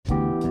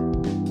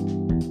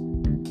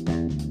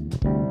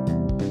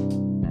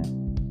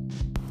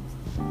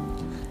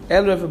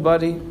Hello,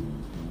 everybody.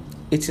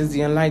 It is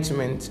the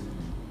Enlightenment,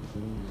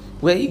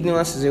 where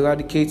ignorance is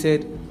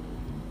eradicated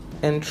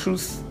and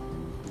truth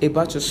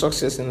about your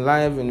success in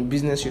life, in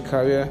business, your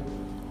career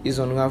is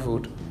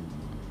unraveled.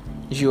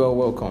 You are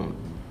welcome.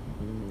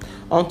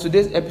 On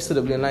today's episode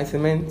of the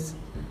Enlightenment,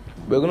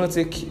 we're going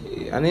to take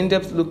an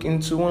in-depth look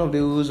into one of the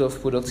rules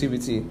of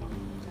productivity,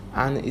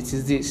 and it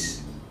is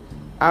this: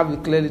 have a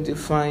clearly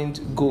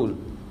defined goal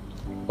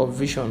or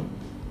vision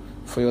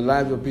for your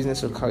life, your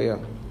business, or career.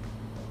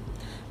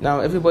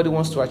 Now, everybody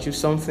wants to achieve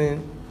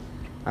something.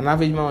 An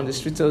average man on the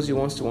street tells you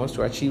wants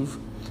to achieve.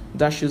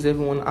 That shows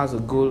everyone has a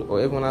goal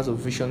or everyone has a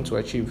vision to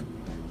achieve.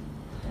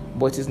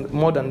 But it's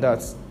more than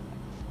that.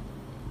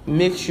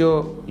 Make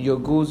sure your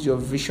goals, your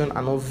vision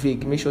are not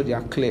vague. Make sure they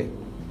are clear.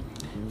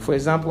 For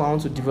example, I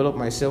want to develop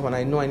myself and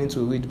I know I need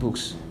to read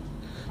books.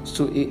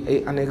 So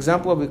an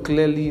example of a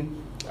clearly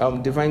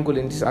defined goal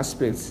in this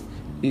aspect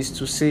is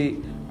to say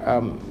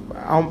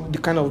the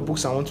kind of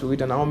books I want to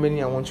read and how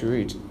many I want to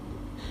read.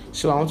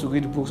 So I want to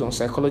read books on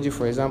psychology,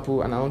 for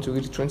example, and I want to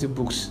read 20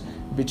 books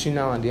between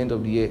now and the end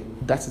of the year.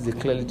 That is the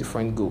clearly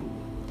defined goal.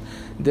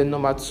 Then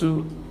number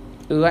 2,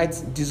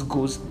 write these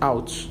goals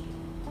out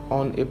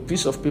on a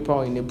piece of paper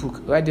or in a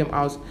book. Write them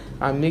out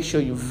and make sure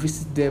you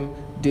visit them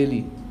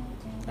daily.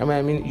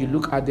 You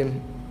look at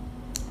them.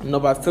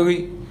 Number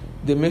 3,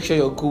 make sure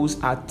your goals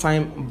are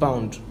time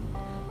bound.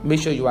 Make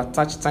sure you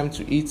attach time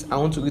to it. I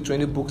want to read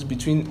 20 books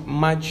between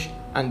March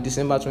and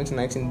December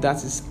 2019.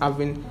 That is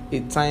having a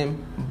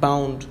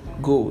time-bound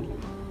goal.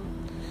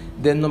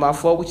 Then number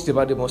 4, which is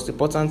about the most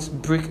important,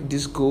 break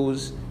these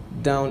goals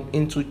down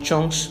into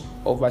chunks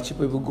of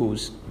achievable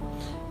goals.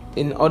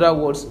 In other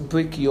words,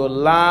 break your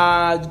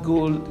large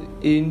goal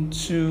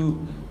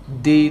into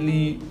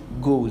daily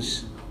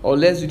goals. Or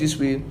let's do this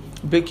way: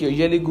 break your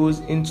yearly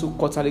goals into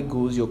quarterly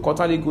goals, your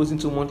quarterly goals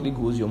into monthly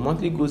goals, your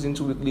monthly goals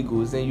into weekly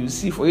goals. Then you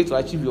see, for you to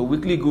achieve your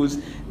weekly goals,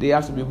 they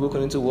have to be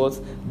broken into what?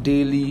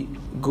 Daily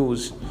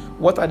goals.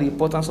 What are the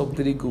importance of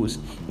daily goals?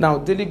 Now,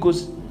 daily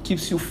goals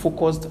keeps you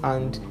focused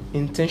and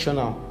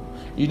intentional.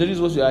 You notice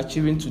what you are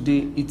achieving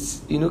today.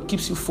 It's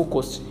keeps you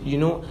focused.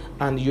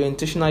 And you're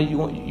intentional.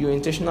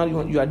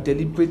 You are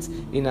deliberate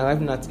in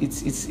arriving at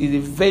it. It's a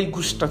very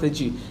good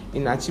strategy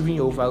in achieving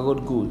your overall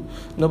goal.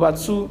 Number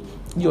 2,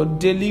 your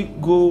daily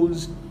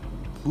goals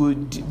will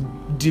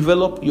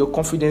develop your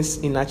confidence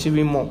in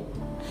achieving more.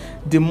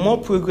 The more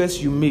progress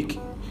you make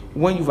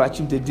when you've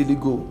achieved the daily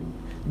goal,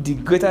 the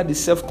greater the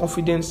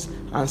self-confidence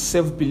and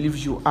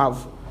self-belief you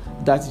have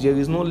that there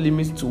is no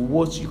limit to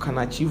what you can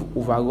achieve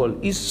overall.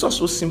 It's so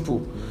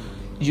simple.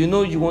 You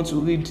want to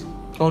read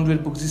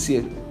 100 books this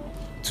year.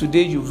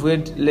 Today you've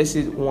read, let's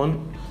say,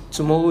 1.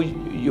 Tomorrow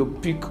you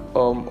pick,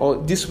 or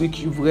this week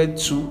you've read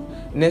 2.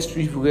 Next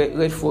week you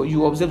read 4.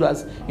 You observe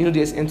that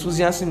there's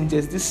enthusiasm,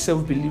 there's this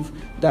self-belief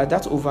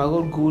that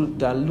overall goal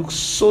that looks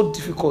so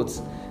difficult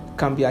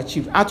can be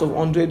achieved. Out of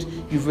 100,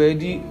 you've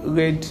already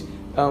read,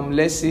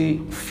 let's say,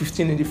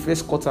 15 in the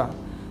first quarter.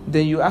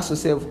 Then you ask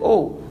yourself,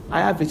 I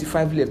have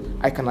 85 left,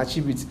 I can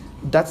achieve it.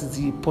 That is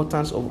the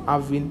importance of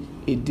having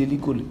a daily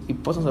goal.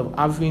 Importance of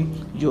having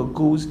your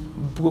goals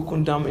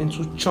broken down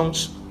into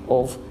chunks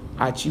of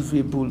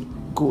achievable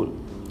goal.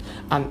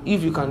 And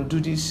if you can do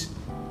this,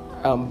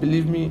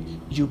 believe me,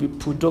 you'll be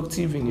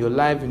productive in your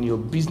life, in your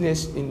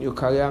business, in your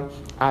career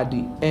at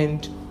the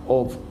end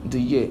of the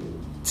year.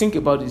 Think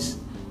about this.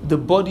 The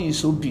body is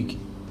so big,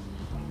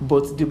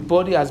 but the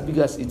body, as big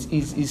as it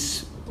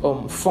is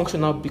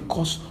functional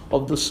because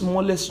of the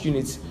smallest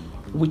units,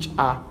 which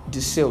are the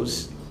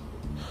cells.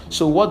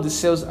 So what the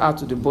cells are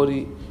to the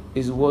body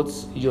is what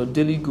your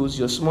daily goals,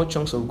 your small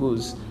chunks of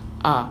goals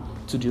are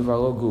to the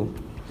overall goal.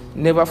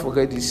 Never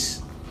forget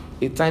this: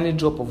 a tiny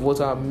drop of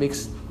water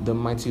makes the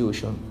mighty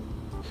ocean.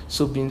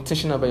 So be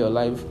intentional about your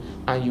life,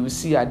 and you will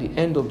see at the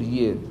end of the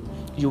year,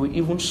 you will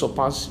even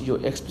surpass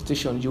your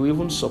expectation. You will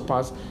even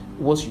surpass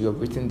what you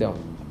have written down.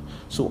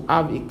 So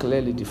have a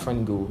clearly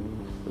defined goal.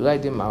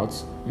 Write them out,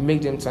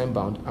 make them time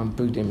bound, and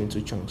break them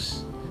into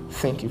chunks.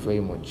 Thank you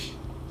very much.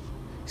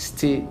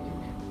 Stay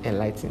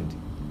enlightened.